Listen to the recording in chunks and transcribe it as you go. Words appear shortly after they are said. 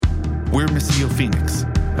We're Missio Phoenix,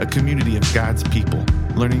 a community of God's people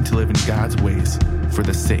learning to live in God's ways for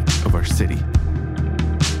the sake of our city.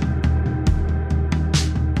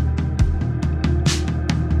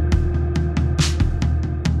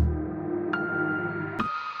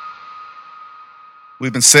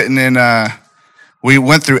 We've been sitting in, we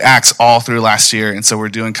went through Acts all through last year, and so we're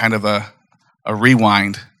doing kind of a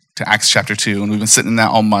rewind to Acts chapter 2, and we've been sitting in that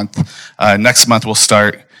all month. Next month we'll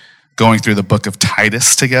start going through the book of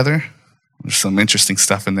Titus together. There's some interesting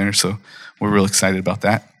stuff in there, so we're real excited about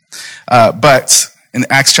that. But in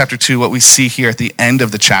Acts chapter 2, what we see here at the end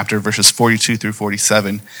of the chapter, verses 42 through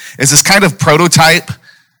 47, is this kind of prototype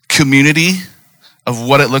community of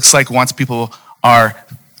what it looks like once people are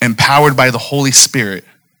empowered by the Holy Spirit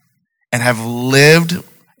and have lived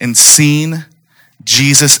and seen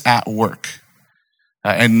Jesus at work,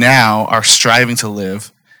 and now are striving to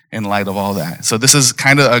live in light of all that. So this is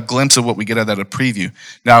kind of a glimpse of what we get at a preview.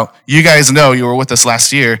 Now, you guys know, you were with us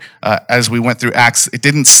last year as we went through Acts. It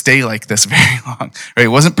didn't stay like this very long, right? It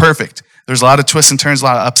wasn't perfect. There's a lot of twists and turns, a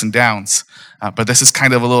lot of ups and downs. But this is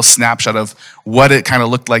kind of a little snapshot of what it kind of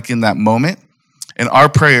looked like in that moment. And our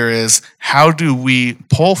prayer is, how do we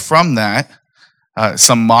pull from that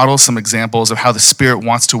some models, some examples of how the Spirit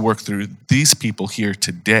wants to work through these people here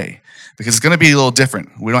today? Because it's going to be a little different.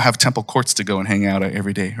 We don't have temple courts to go and hang out at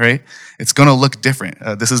every day, right? It's going to look different.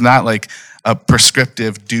 This is not like a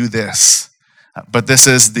prescriptive, do this. But this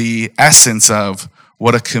is the essence of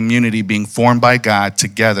what a community being formed by God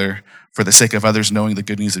together for the sake of others knowing the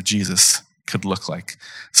good news of Jesus could look like.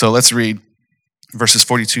 So let's read verses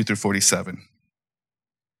 42 through 47.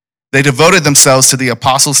 They devoted themselves to the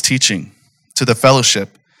apostles' teaching, to the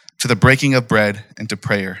fellowship, to the breaking of bread, and to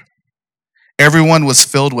prayer. Everyone was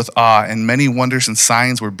filled with awe, and many wonders and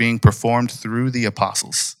signs were being performed through the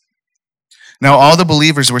apostles. Now all the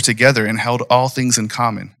believers were together and held all things in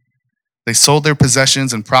common. They sold their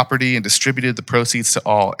possessions and property and distributed the proceeds to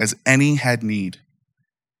all, as any had need.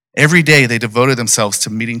 Every day they devoted themselves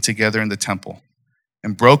to meeting together in the temple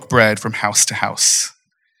and broke bread from house to house.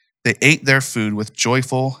 They ate their food with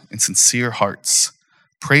joyful and sincere hearts,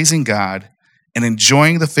 praising God and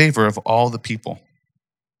enjoying the favor of all the people.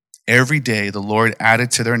 Every day the Lord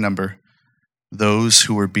added to their number those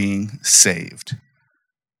who were being saved.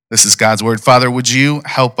 This is God's word. Father, would you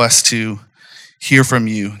help us to hear from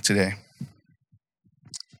you today?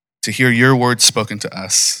 To hear your word spoken to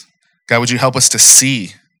us. God, would you help us to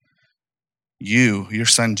see you, your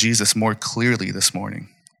son Jesus, more clearly this morning?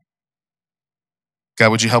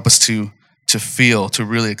 God, would you help us to feel, to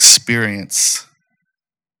really experience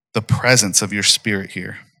the presence of your Spirit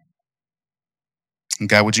here? And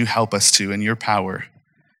God, would you help us to, in your power,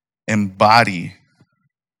 embody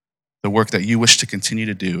the work that you wish to continue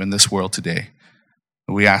to do in this world today?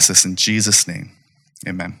 We ask this in Jesus' name.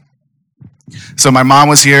 Amen. So my mom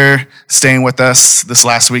was here staying with us this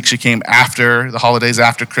last week. She came after the holidays,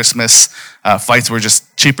 after Christmas. Flights were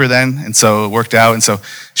just cheaper then, and so it worked out. And so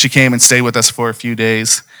she came and stayed with us for a few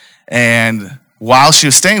days. And while she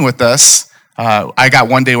was staying with us, I got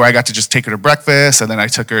one day where I got to just take her to breakfast, and then I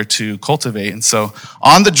took her to Cultivate. And so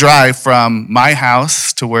on the drive from my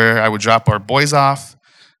house to where I would drop our boys off,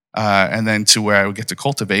 and then to where I would get to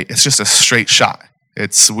Cultivate, it's just a straight shot.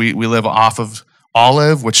 We live off of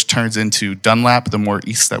Olive, which turns into Dunlap the more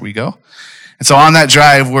east that we go. And so on that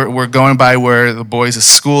drive, we're going by where the boys'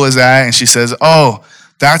 school is at, and she says, "Oh,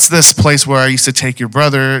 that's this place where I used to take your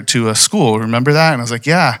brother to a school. Remember that?" And I was like,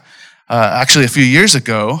 "Yeah. Actually, a few years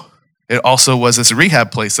ago, it also was this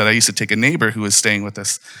rehab place that I used to take a neighbor who was staying with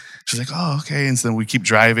us." She's like, "Oh, okay." And so then we keep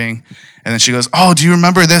driving. And then she goes, "Oh, do you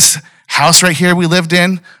remember this house right here we lived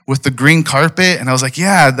in with the green carpet?" And I was like,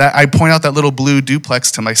 "Yeah." I point out that little blue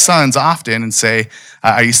duplex to my sons often and say,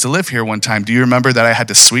 "I used to live here one time. Do you remember that I had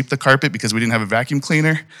to sweep the carpet because we didn't have a vacuum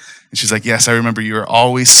cleaner?" And she's like, "Yes, I remember you were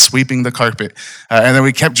always sweeping the carpet." And then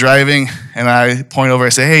we kept driving, and I point over, I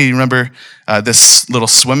say, "Hey, you remember this little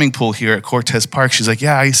swimming pool here at Cortez Park?" She's like,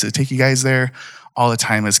 "Yeah, I used to take you guys there all the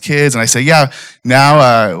time as kids." And I say, "Yeah,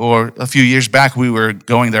 now, or a few years back, we were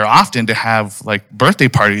going there often to have like birthday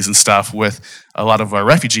parties and stuff with a lot of our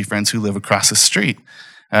refugee friends who live across the street."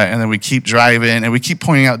 And then we keep driving, and we keep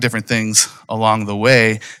pointing out different things along the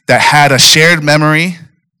way that had a shared memory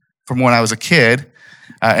from when I was a kid,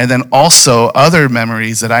 and then also other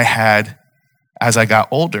memories that I had as I got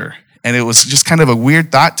older. And it was just kind of a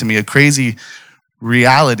weird thought to me, a crazy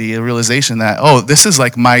reality, a realization that, oh, this is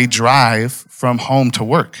like my drive from home to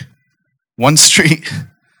work. One street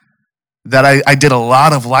that I did a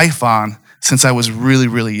lot of life on since I was really,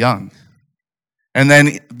 really young. And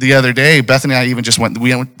then the other day, Bethany and I even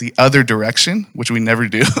we went the other direction, which we never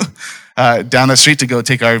do, down the street to go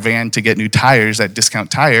take our van to get new tires at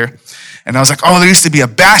Discount Tire. And I was like, oh, there used to be a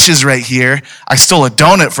Bash's' right here. I stole a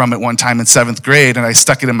donut from it one time in 7th grade, and I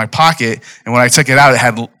stuck it in my pocket. And when I took it out, it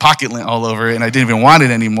had pocket lint all over it, and I didn't even want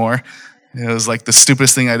it anymore. It was like the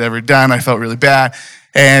stupidest thing I'd ever done. I felt really bad.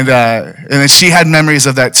 And then she had memories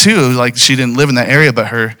of that too. Like, she didn't live in that area, but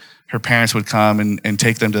her parents would come and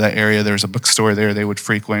take them to that area. There was a bookstore there they would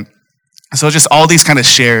frequent. So just all these kind of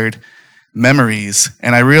shared memories.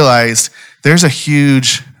 And I realized there's a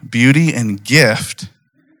huge beauty and gift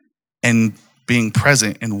in being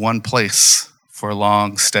present in one place for a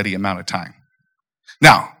long, steady amount of time.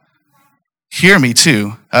 Now, hear me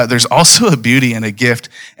too. There's also a beauty and a gift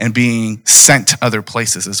in being sent to other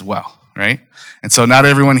places as well, right? And so not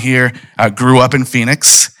everyone here grew up in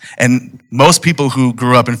Phoenix. And most people who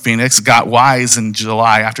grew up in Phoenix got wise in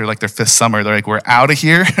July after like their 5th summer. They're like, we're out of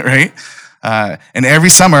here, right? And every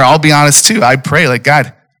summer, I'll be honest too, I pray like,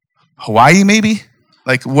 God, Hawaii maybe?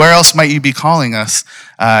 Like, where else might you be calling us?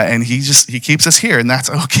 And he keeps us here, and that's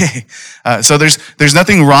okay. So there's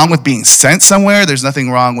nothing wrong with being sent somewhere. There's nothing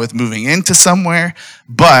wrong with moving into somewhere.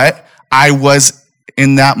 But I was,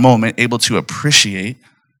 in that moment, able to appreciate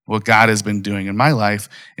what God has been doing in my life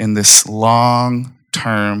in this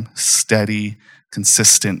long-term, steady,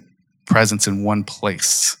 consistent presence in one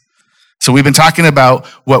place. So we've been talking about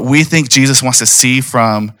what we think Jesus wants to see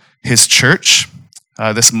from his church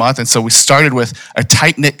this month. And so we started with a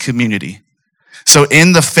tight-knit community. So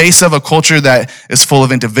in the face of a culture that is full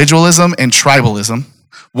of individualism and tribalism,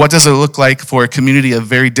 what does it look like for a community of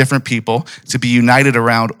very different people to be united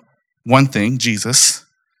around one thing, Jesus,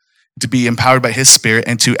 to be empowered by his Spirit,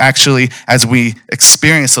 and to actually, as we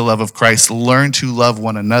experience the love of Christ, learn to love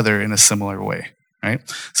one another in a similar way, right?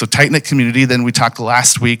 So tight-knit community. Then we talked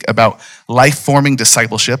last week about life-forming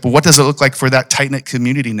discipleship. What does it look like for that tight-knit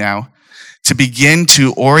community now to begin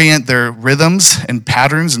to orient their rhythms and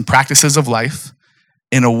patterns and practices of life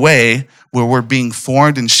in a way where we're being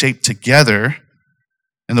formed and shaped together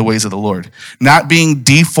in the ways of the Lord? Not being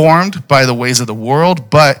deformed by the ways of the world,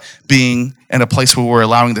 but being in a place where we're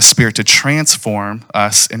allowing the Spirit to transform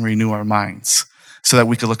us and renew our minds so that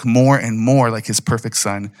we could look more and more like his perfect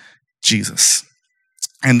Son, Jesus.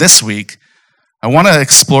 And this week, I want to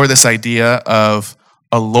explore this idea of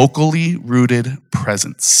a locally rooted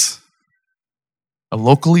presence. A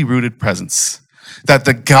locally rooted presence. That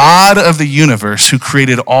the God of the universe, who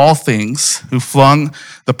created all things, who flung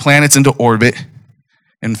the planets into orbit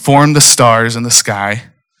and formed the stars in the sky,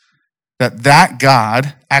 that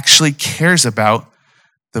God actually cares about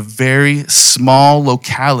the very small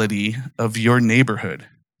locality of your neighborhood,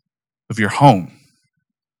 of your home,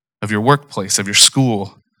 of your workplace, of your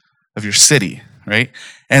school, of your city, right?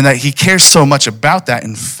 And that he cares so much about that,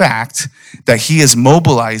 in fact, that he is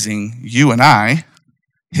mobilizing you and I,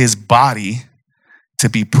 his body, to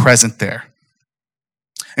be present there.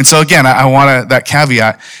 And so again, I want that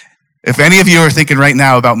caveat. If any of you are thinking right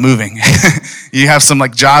now about moving, you have some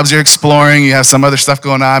like jobs you're exploring, you have some other stuff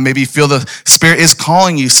going on, maybe you feel the Spirit is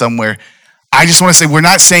calling you somewhere. I just want to say, we're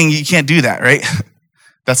not saying you can't do that, right?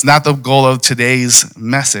 That's not the goal of today's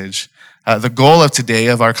message. The goal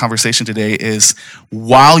of our conversation today is,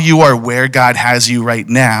 while you are where God has you right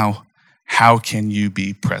now, how can you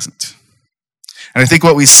be present? And I think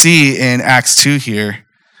what we see in Acts 2 here,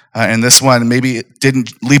 and this one maybe it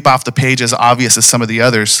didn't leap off the page as obvious as some of the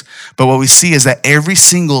others, but what we see is that every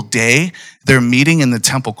single day they're meeting in the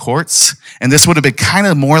temple courts, and this would have been kind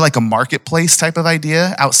of more like a marketplace type of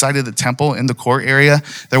idea outside of the temple in the court area.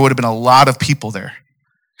 There would have been a lot of people there.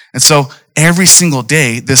 And so every single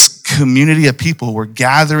day, this community of people were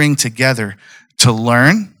gathering together to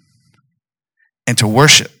learn and to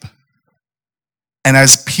worship. And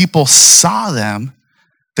as people saw them,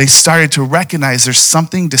 they started to recognize there's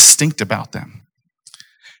something distinct about them.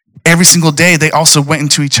 Every single day, they also went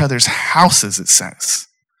into each other's houses, it says.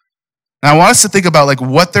 Now, I want us to think about like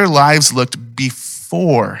what their lives looked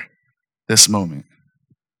before this moment.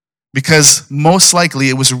 Because most likely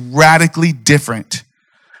it was radically different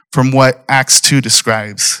from what Acts 2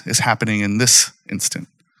 describes is happening in this instant.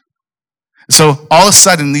 So all of a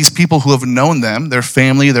sudden, these people who have known them, their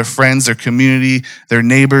family, their friends, their community, their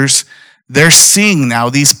neighbors, they're seeing now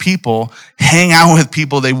these people hang out with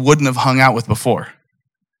people they wouldn't have hung out with before.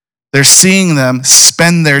 They're seeing them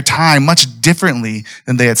spend their time much differently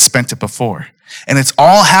than they had spent it before. And it's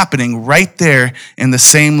all happening right there in the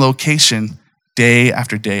same location, day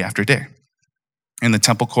after day after day, in the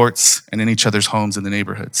temple courts and in each other's homes in the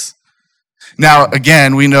neighborhoods. Now,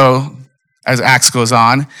 again, we know as Acts goes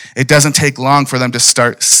on, it doesn't take long for them to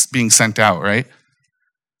start being sent out, right?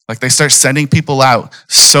 Like they start sending people out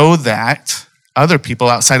so that other people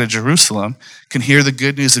outside of Jerusalem can hear the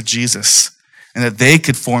good news of Jesus and that they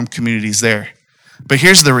could form communities there. But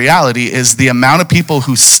here's the reality is the amount of people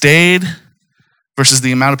who stayed versus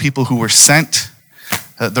the amount of people who were sent,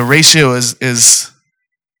 the ratio is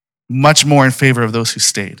much more in favor of those who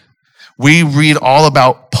stayed. We read all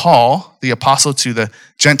about Paul, the apostle to the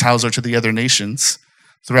Gentiles or to the other nations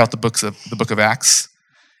throughout the book of Acts.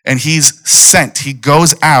 And he's sent. He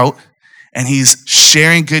goes out and he's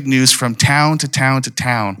sharing good news from town to town to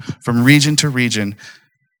town, from region to region.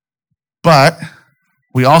 But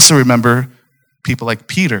we also remember people like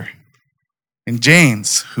Peter and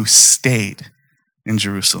James who stayed in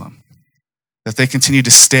Jerusalem. That they continued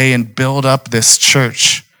to stay and build up this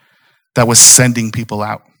church that was sending people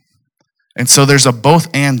out. And so there's a both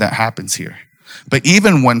and that happens here. But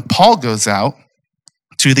even when Paul goes out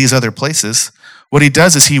to these other places, what he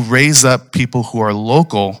does is he raises up people who are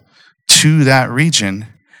local to that region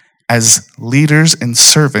as leaders and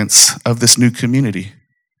servants of this new community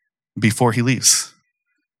before he leaves.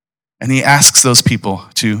 And he asks those people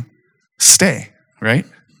to stay, right?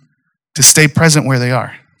 To stay present where they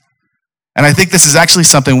are. And I think this is actually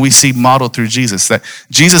something we see modeled through Jesus, that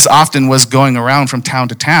Jesus often was going around from town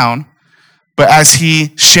to town, but as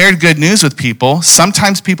he shared good news with people,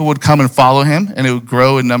 sometimes people would come and follow him and it would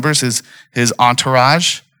grow in numbers, his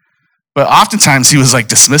entourage. But oftentimes he was like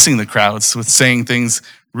dismissing the crowds with saying things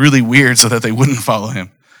really weird so that they wouldn't follow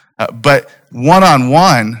him. But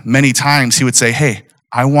one-on-one, many times he would say, hey,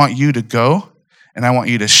 I want you to go and I want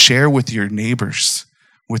you to share with your neighbors,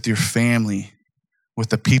 with your family, with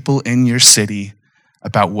the people in your city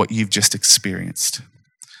about what you've just experienced.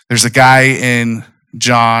 There's a guy in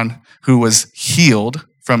John who was healed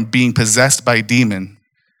from being possessed by a demon,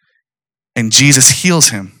 and Jesus heals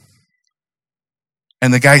him.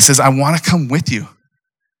 And the guy says, I want to come with you.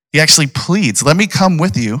 He actually pleads, let me come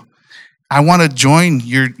with you. I want to join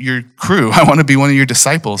your crew. I want to be one of your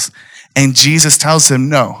disciples. And Jesus tells him,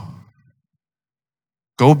 no.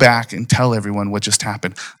 Go back and tell everyone what just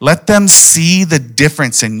happened. Let them see the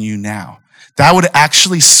difference in you now. That would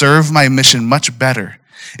actually serve my mission much better,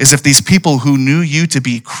 is if these people who knew you to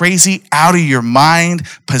be crazy, out of your mind,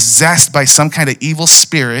 possessed by some kind of evil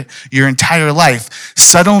spirit your entire life,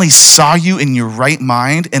 suddenly saw you in your right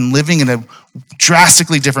mind and living in a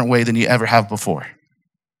drastically different way than you ever have before.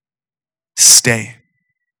 Stay.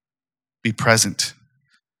 Be present.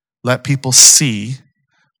 Let people see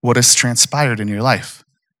what has transpired in your life.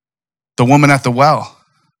 The woman at the well,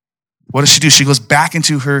 what does she do? She goes back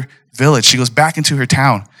into her village. She goes back into her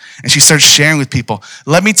town and she starts sharing with people.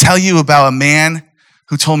 Let me tell you about a man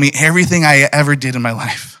who told me everything I ever did in my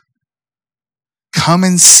life. Come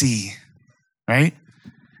and see, right?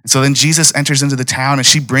 And so then Jesus enters into the town and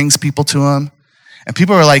she brings people to him. And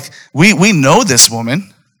people are like, we know this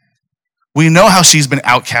woman. We know how she's been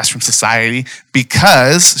outcast from society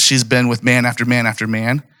because she's been with man after man after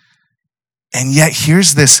man. And yet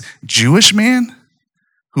here's this Jewish man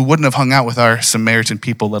who wouldn't have hung out with our Samaritan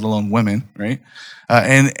people, let alone women, right?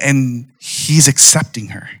 And he's accepting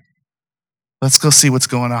her. Let's go see what's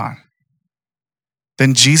going on.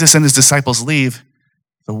 Then Jesus and his disciples leave.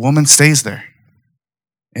 The woman stays there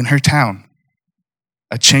in her town,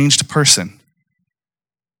 a changed person,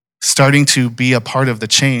 starting to be a part of the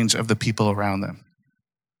change of the people around them.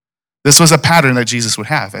 This was a pattern that Jesus would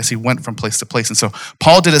have as he went from place to place. And so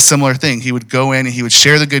Paul did a similar thing. He would go in and he would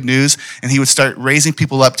share the good news and he would start raising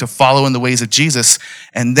people up to follow in the ways of Jesus.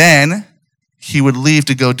 And then he would leave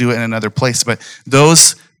to go do it in another place. But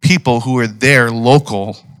those people who were there,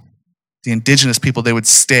 local, the indigenous people, they would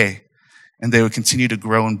stay and they would continue to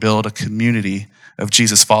grow and build a community of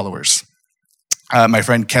Jesus followers. My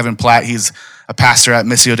friend Kevin Platt, he's a pastor at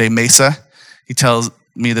Missio de Mesa. He tells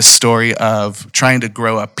me the story of trying to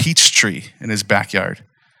grow a peach tree in his backyard.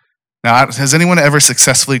 Now, has anyone ever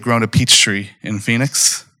successfully grown a peach tree in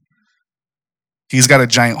Phoenix? He's got a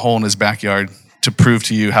giant hole in his backyard to prove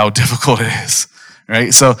to you how difficult it is,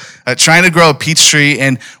 right? So trying to grow a peach tree,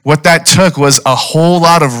 and what that took was a whole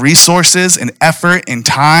lot of resources and effort and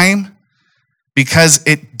time because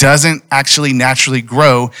it doesn't actually naturally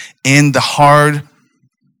grow in the hard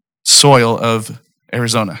soil of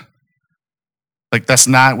Arizona. Like, that's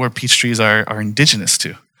not where peach trees are indigenous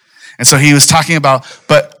to. And so he was talking about,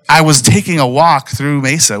 but I was taking a walk through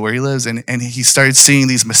Mesa where he lives, and he started seeing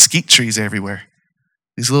these mesquite trees everywhere.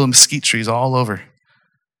 These little mesquite trees all over.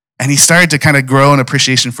 And he started to kind of grow an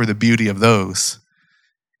appreciation for the beauty of those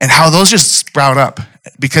and how those just sprout up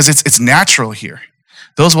because it's natural here.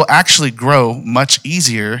 Those will actually grow much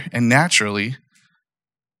easier and naturally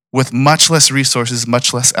with much less resources,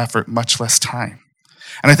 much less effort, much less time.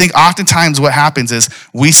 And I think oftentimes what happens is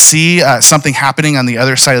we see something happening on the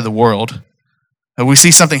other side of the world. We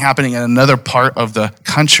see something happening in another part of the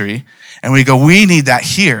country, and we go, we need that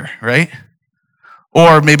here, right?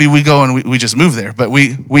 Or maybe we go and we just move there. But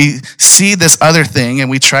we see this other thing, and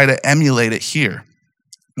we try to emulate it here.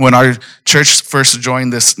 When our church first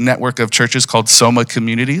joined this network of churches called Soma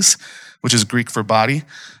Communities, which is Greek for body,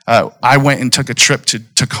 I went and took a trip to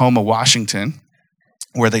Tacoma, Washington,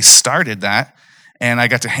 where they started that. And I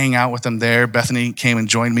got to hang out with them there. Bethany came and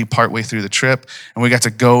joined me partway through the trip. And we got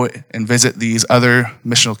to go and visit these other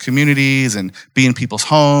missional communities and be in people's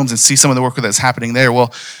homes and see some of the work that's happening there.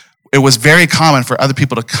 Well, it was very common for other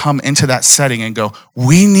people to come into that setting and go,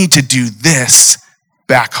 we need to do this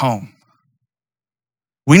back home.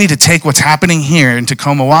 We need to take what's happening here in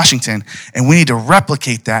Tacoma, Washington, and we need to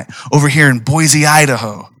replicate that over here in Boise,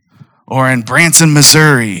 Idaho, or in Branson,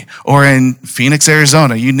 Missouri, or in Phoenix,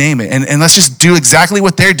 Arizona, you name it. And let's just do exactly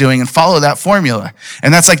what they're doing and follow that formula.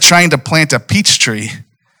 And that's like trying to plant a peach tree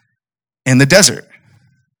in the desert,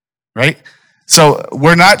 right? So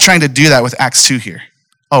we're not trying to do that with Acts 2 here.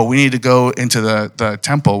 Oh, we need to go into the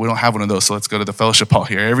temple. We don't have one of those, so let's go to the fellowship hall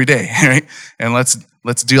here every day, right? And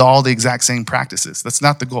let's do all the exact same practices. That's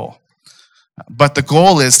not the goal. But the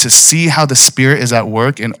goal is to see how the Spirit is at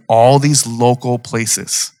work in all these local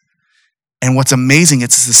places. And what's amazing,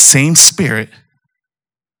 it's the same Spirit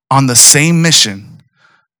on the same mission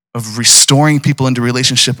of restoring people into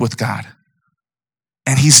relationship with God.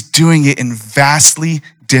 And he's doing it in vastly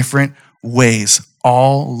different ways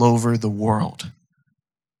all over the world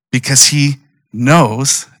because he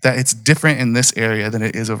knows that it's different in this area than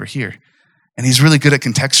it is over here. And he's really good at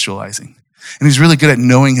contextualizing. And he's really good at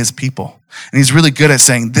knowing his people. And he's really good at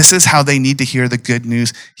saying, this is how they need to hear the good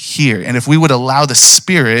news here. And if we would allow the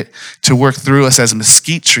Spirit to work through us as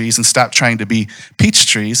mesquite trees and stop trying to be peach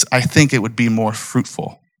trees, I think it would be more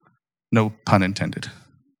fruitful. No pun intended.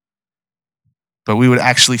 But we would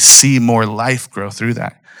actually see more life grow through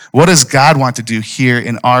that. What does God want to do here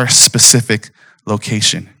in our specific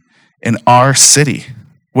location, in our city?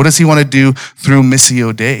 What does he want to do through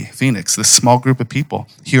Missio Dei, Phoenix, this small group of people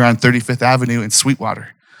here on 35th Avenue in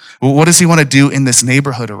Sweetwater? Well, what does he want to do in this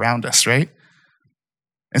neighborhood around us, right?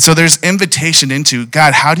 And so there's invitation into,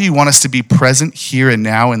 God, how do you want us to be present here and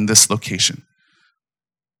now in this location?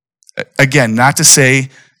 Again, not to say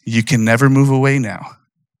you can never move away now,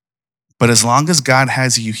 but as long as God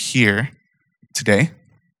has you here today,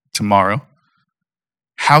 tomorrow,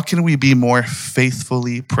 how can we be more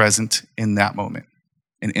faithfully present in that moment?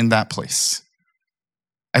 And in that place.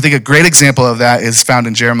 I think a great example of that is found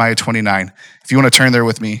in Jeremiah 29. If you want to turn there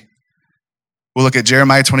with me, we'll look at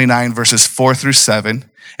Jeremiah 29, verses 4 through 7.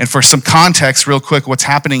 And for some context, real quick, what's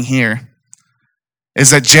happening here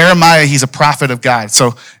is that Jeremiah, he's a prophet of God.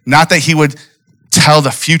 So not that he would tell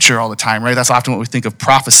the future all the time, right? That's often what we think of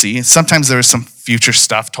prophecy. And sometimes there is some future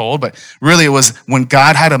stuff told, but really it was when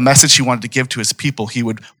God had a message he wanted to give to his people, he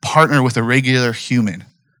would partner with a regular human,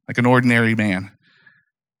 like an ordinary man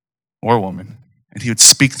or woman, and he would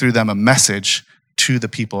speak through them a message to the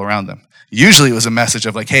people around them. Usually it was a message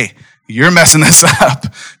of like, hey, you're messing this up,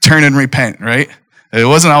 turn and repent, right? It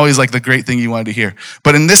wasn't always like the great thing you wanted to hear.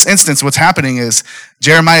 But in this instance, what's happening is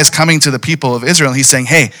Jeremiah is coming to the people of Israel, and he's saying,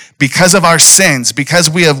 hey, because of our sins, because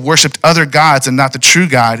we have worshiped other gods and not the true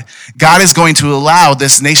God, God is going to allow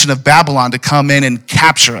this nation of Babylon to come in and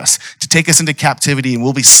capture us, to take us into captivity, and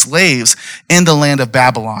we'll be slaves in the land of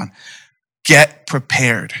Babylon. Get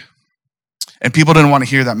prepared. And people didn't want to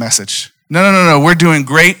hear that message. No, we're doing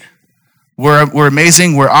great. We're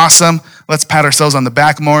amazing. We're awesome. Let's pat ourselves on the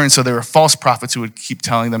back more. And so there were false prophets who would keep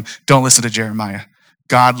telling them, don't listen to Jeremiah.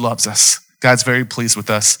 God loves us. God's very pleased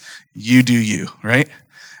with us. You do you, right?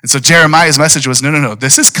 And so Jeremiah's message was, no.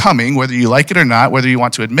 This is coming, whether you like it or not, whether you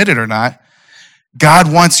want to admit it or not.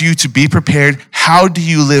 God wants you to be prepared. How do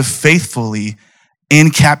you live faithfully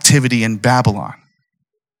in captivity in Babylon?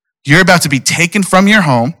 You're about to be taken from your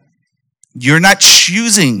home. You're not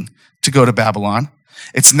choosing to go to Babylon.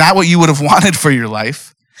 It's not what you would have wanted for your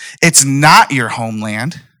life. It's not your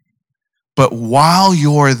homeland. But while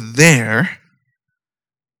you're there,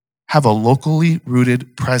 have a locally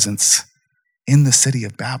rooted presence in the city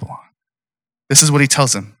of Babylon. This is what he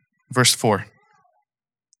tells them. Verse 4.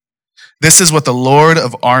 This is what the Lord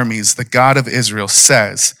of armies, the God of Israel,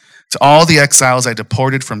 says to all the exiles I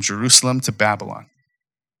deported from Jerusalem to Babylon.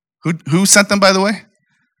 Who sent them, by the way?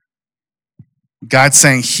 God's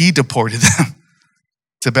saying he deported them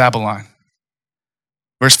to Babylon.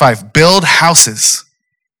 Verse 5, build houses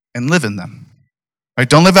and live in them. Right?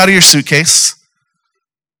 Don't live out of your suitcase.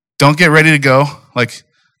 Don't get ready to go like,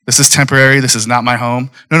 this is temporary, this is not my home.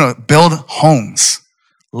 No, build homes.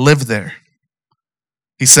 live there.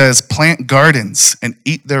 He says, plant gardens and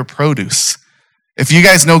eat their produce. If you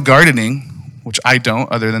guys know gardening, which I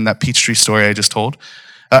don't, other than that peach tree story I just told,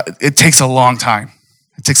 it takes a long time.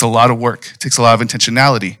 It takes a lot of work. It takes a lot of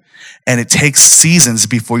intentionality. And it takes seasons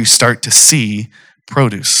before you start to see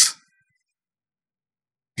produce.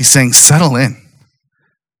 He's saying, settle in.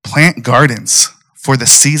 Plant gardens for the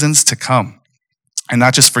seasons to come. And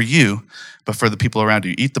not just for you, but for the people around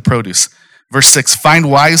you. Eat the produce. Verse 6,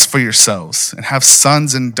 find wives for yourselves and have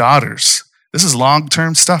sons and daughters. This is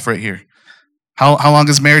long-term stuff right here. How long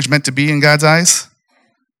is marriage meant to be in God's eyes?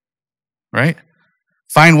 Right?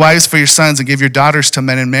 Find wives for your sons and give your daughters to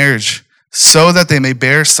men in marriage so that they may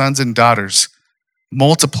bear sons and daughters.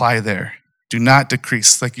 Multiply there. Do not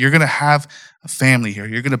decrease. Like, you're going to have a family here.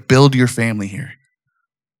 You're going to build your family here.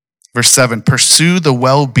 Verse 7, pursue the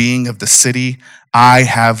well-being of the city I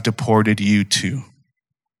have deported you to.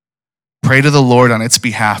 Pray to the Lord on its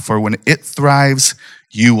behalf, for when it thrives,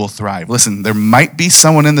 you will thrive. Listen, there might be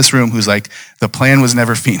someone in this room who's like, the plan was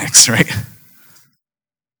never Phoenix, right?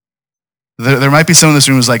 There might be someone in this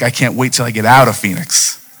room who's like, I can't wait till I get out of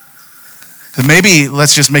Phoenix. Maybe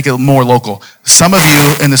let's just make it more local. Some of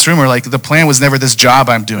you in this room are like, the plan was never this job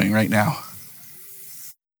I'm doing right now.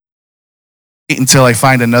 Wait until I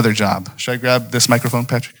find another job. Should I grab this microphone,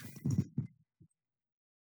 Patrick?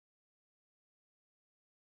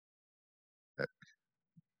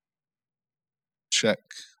 Check.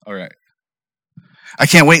 All right. I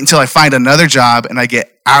can't wait until I find another job and I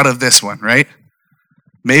get out of this one, right?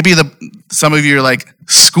 Maybe some of you are like,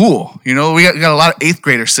 school. You know, we got a lot of 8th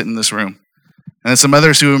graders sitting in this room. And then some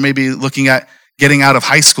others who are maybe looking at getting out of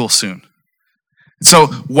high school soon. So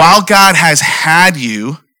while God has had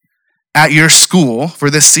you at your school for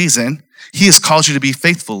this season, he has called you to be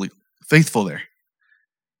faithful there.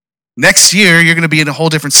 Next year, you're going to be in a whole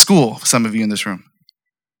different school, some of you in this room.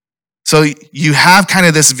 So you have kind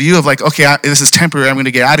of this view of like, okay, this is temporary, I'm going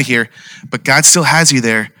to get out of here. But God still has you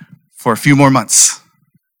there for a few more months.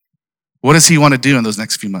 What does he want to do in those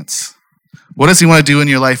next few months? What does he want to do in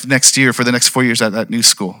your life next year for the next 4 years at that new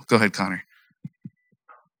school? Go ahead, Connor.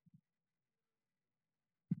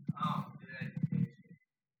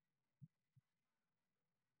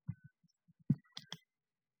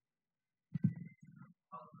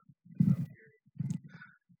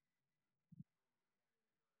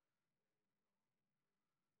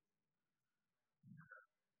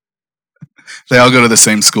 They all go to the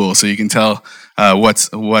same school, so you can tell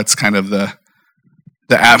what's kind of the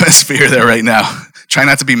atmosphere there right now. Try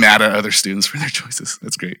not to be mad at other students for their choices.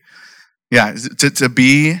 That's great. Yeah, to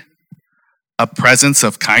be a presence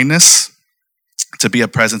of kindness, to be a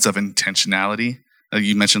presence of intentionality.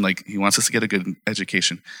 You mentioned like he wants us to get a good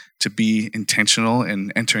education. To be intentional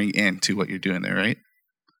in entering into what you're doing there, right?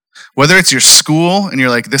 Whether it's your school and you're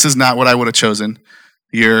like, this is not what I would have chosen.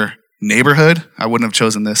 Your neighborhood, I wouldn't have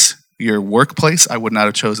chosen this. Your workplace, I would not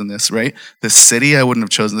have chosen this, right? The city, I wouldn't have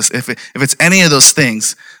chosen this. If it's any of those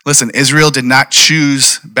things, listen, Israel did not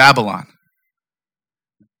choose Babylon.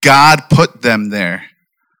 God put them there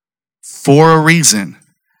for a reason,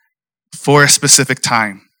 for a specific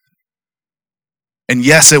time. And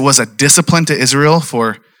yes, it was a discipline to Israel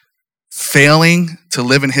for failing to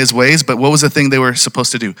live in his ways, but what was the thing they were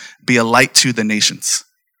supposed to do? Be a light to the nations.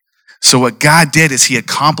 So what God did is he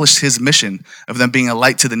accomplished his mission of them being a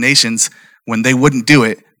light to the nations when they wouldn't do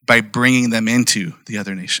it by bringing them into the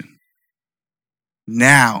other nation.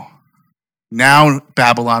 Now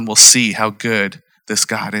Babylon will see how good this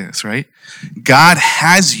God is, right? God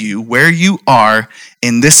has you where you are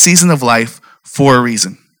in this season of life for a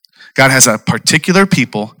reason. God has a particular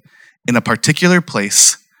people in a particular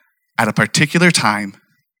place at a particular time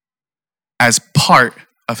as part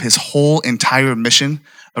of his whole entire mission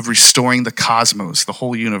of restoring the cosmos, the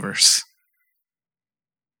whole universe.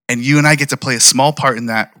 And you and I get to play a small part in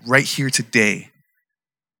that right here today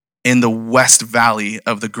in the West Valley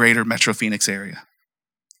of the greater Metro Phoenix area.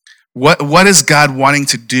 What is God wanting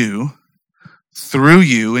to do through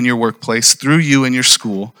you in your workplace, through you in your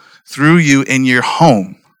school, through you in your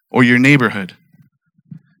home or your neighborhood?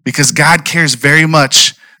 Because God cares very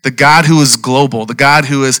much. The God who is global, the God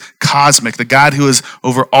who is cosmic, the God who is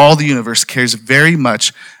over all the universe cares very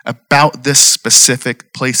much about this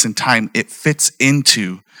specific place and time. It fits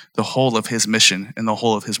into the whole of his mission and the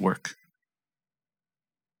whole of his work.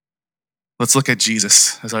 Let's look at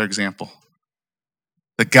Jesus as our example.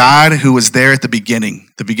 The God who was there at the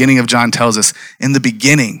beginning of John tells us, in the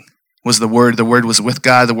beginning was the Word was with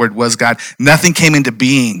God, the Word was God. Nothing came into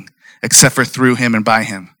being except for through him and by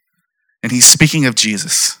him. And he's speaking of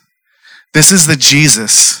Jesus. This is the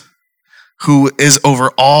Jesus who is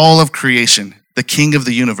over all of creation, the King of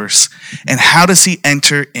the universe. And how does he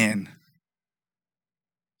enter in?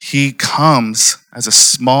 He comes as a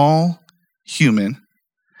small human,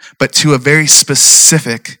 but to a very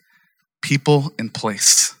specific people and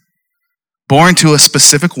place. Born to a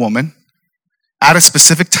specific woman, at a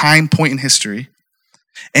specific time point in history,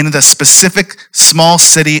 and in the specific small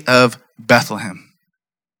city of Bethlehem.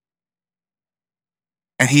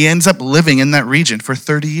 And he ends up living in that region for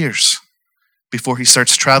 30 years before he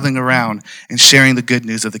starts traveling around and sharing the good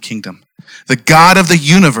news of the kingdom. The God of the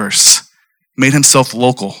universe made himself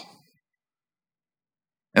local.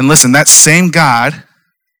 And listen, that same God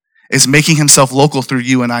is making himself local through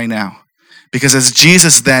you and I now. Because as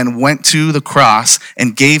Jesus then went to the cross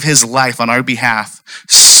and gave his life on our behalf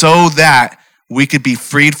so that we could be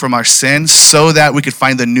freed from our sins, so that we could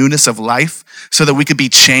find the newness of life, so that we could be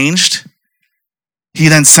changed, he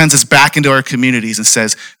then sends us back into our communities and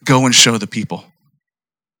says, go and show the people.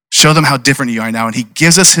 Show them how different you are now. And he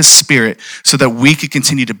gives us his Spirit so that we could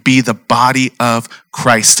continue to be the body of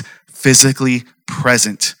Christ, physically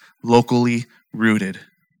present, locally rooted.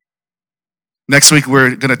 Next week,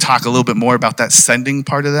 we're going to talk a little bit more about that sending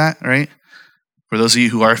part of that, right? For those of you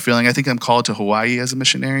who are feeling, I think I'm called to Hawaii as a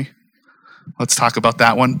missionary. Let's talk about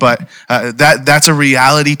that one. But that's a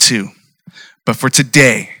reality too. But for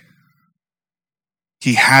today,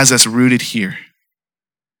 he has us rooted here.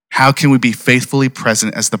 How can we be faithfully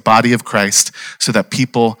present as the body of Christ so that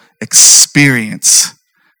people experience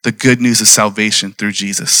the good news of salvation through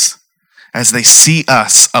Jesus? As they see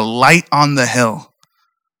us, a light on the hill,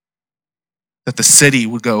 that the city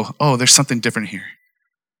would go, oh, there's something different here.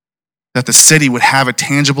 That the city would have a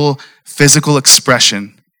tangible, physical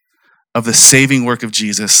expression of the saving work of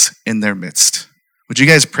Jesus in their midst. Would you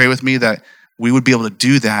guys pray with me that we would be able to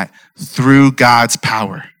do that through God's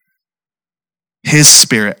power? His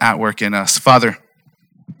Spirit at work in us. Father,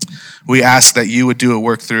 we ask that you would do a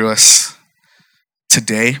work through us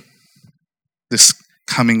today, this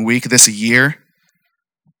coming week, this year,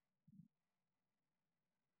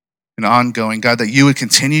 and ongoing. God, that you would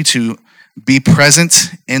continue to be present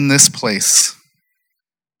in this place,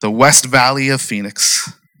 the West Valley of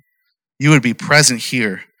Phoenix. You would be present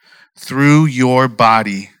here through your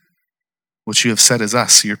body, which you have set as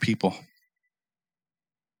us, your people.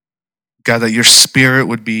 God, that your Spirit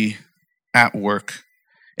would be at work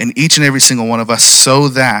in each and every single one of us so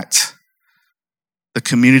that the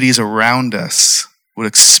communities around us would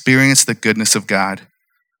experience the goodness of God,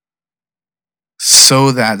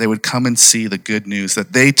 so that they would come and see the good news,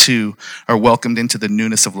 that they too are welcomed into the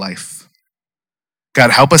newness of life.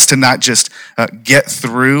 God, help us to not just get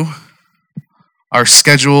through our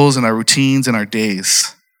schedules and our routines and our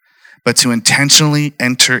days, but to intentionally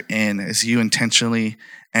enter in as you intentionally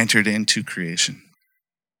entered into creation.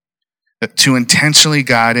 To intentionally,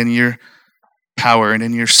 God, in your power and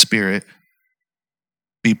in your Spirit,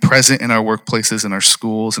 be present in our workplaces, in our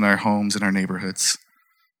schools, in our homes, in our neighborhoods.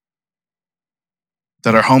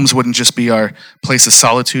 That our homes wouldn't just be our place of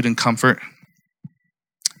solitude and comfort,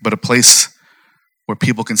 but a place where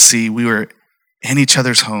people can see we were in each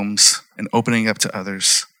other's homes and opening up to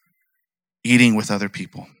others, eating with other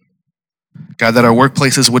people. God, that our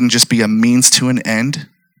workplaces wouldn't just be a means to an end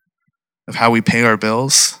of how we pay our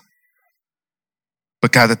bills,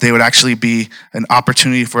 but God, that they would actually be an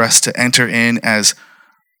opportunity for us to enter in as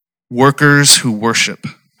workers who worship,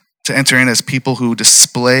 to enter in as people who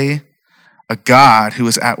display a God who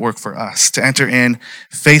is at work for us, to enter in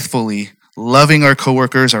faithfully, loving our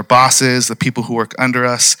coworkers, our bosses, the people who work under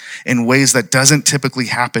us in ways that doesn't typically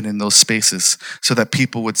happen in those spaces so that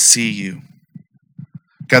people would see you.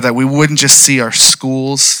 God, that we wouldn't just see our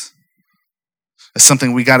schools as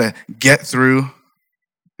something we got to get through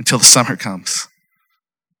until the summer comes.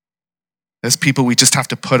 As people we just have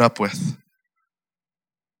to put up with.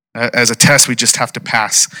 As a test we just have to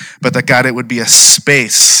pass. But that, God, it would be a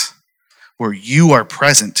space where you are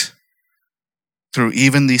present through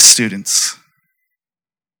even these students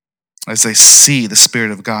as they see the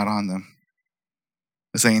Spirit of God on them,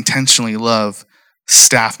 as they intentionally love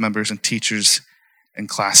staff members and teachers and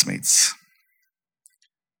classmates.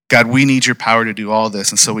 God, we need your power to do all this,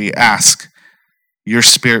 and so we ask your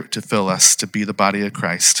Spirit to fill us to be the body of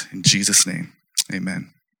Christ. In Jesus' name,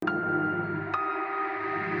 amen.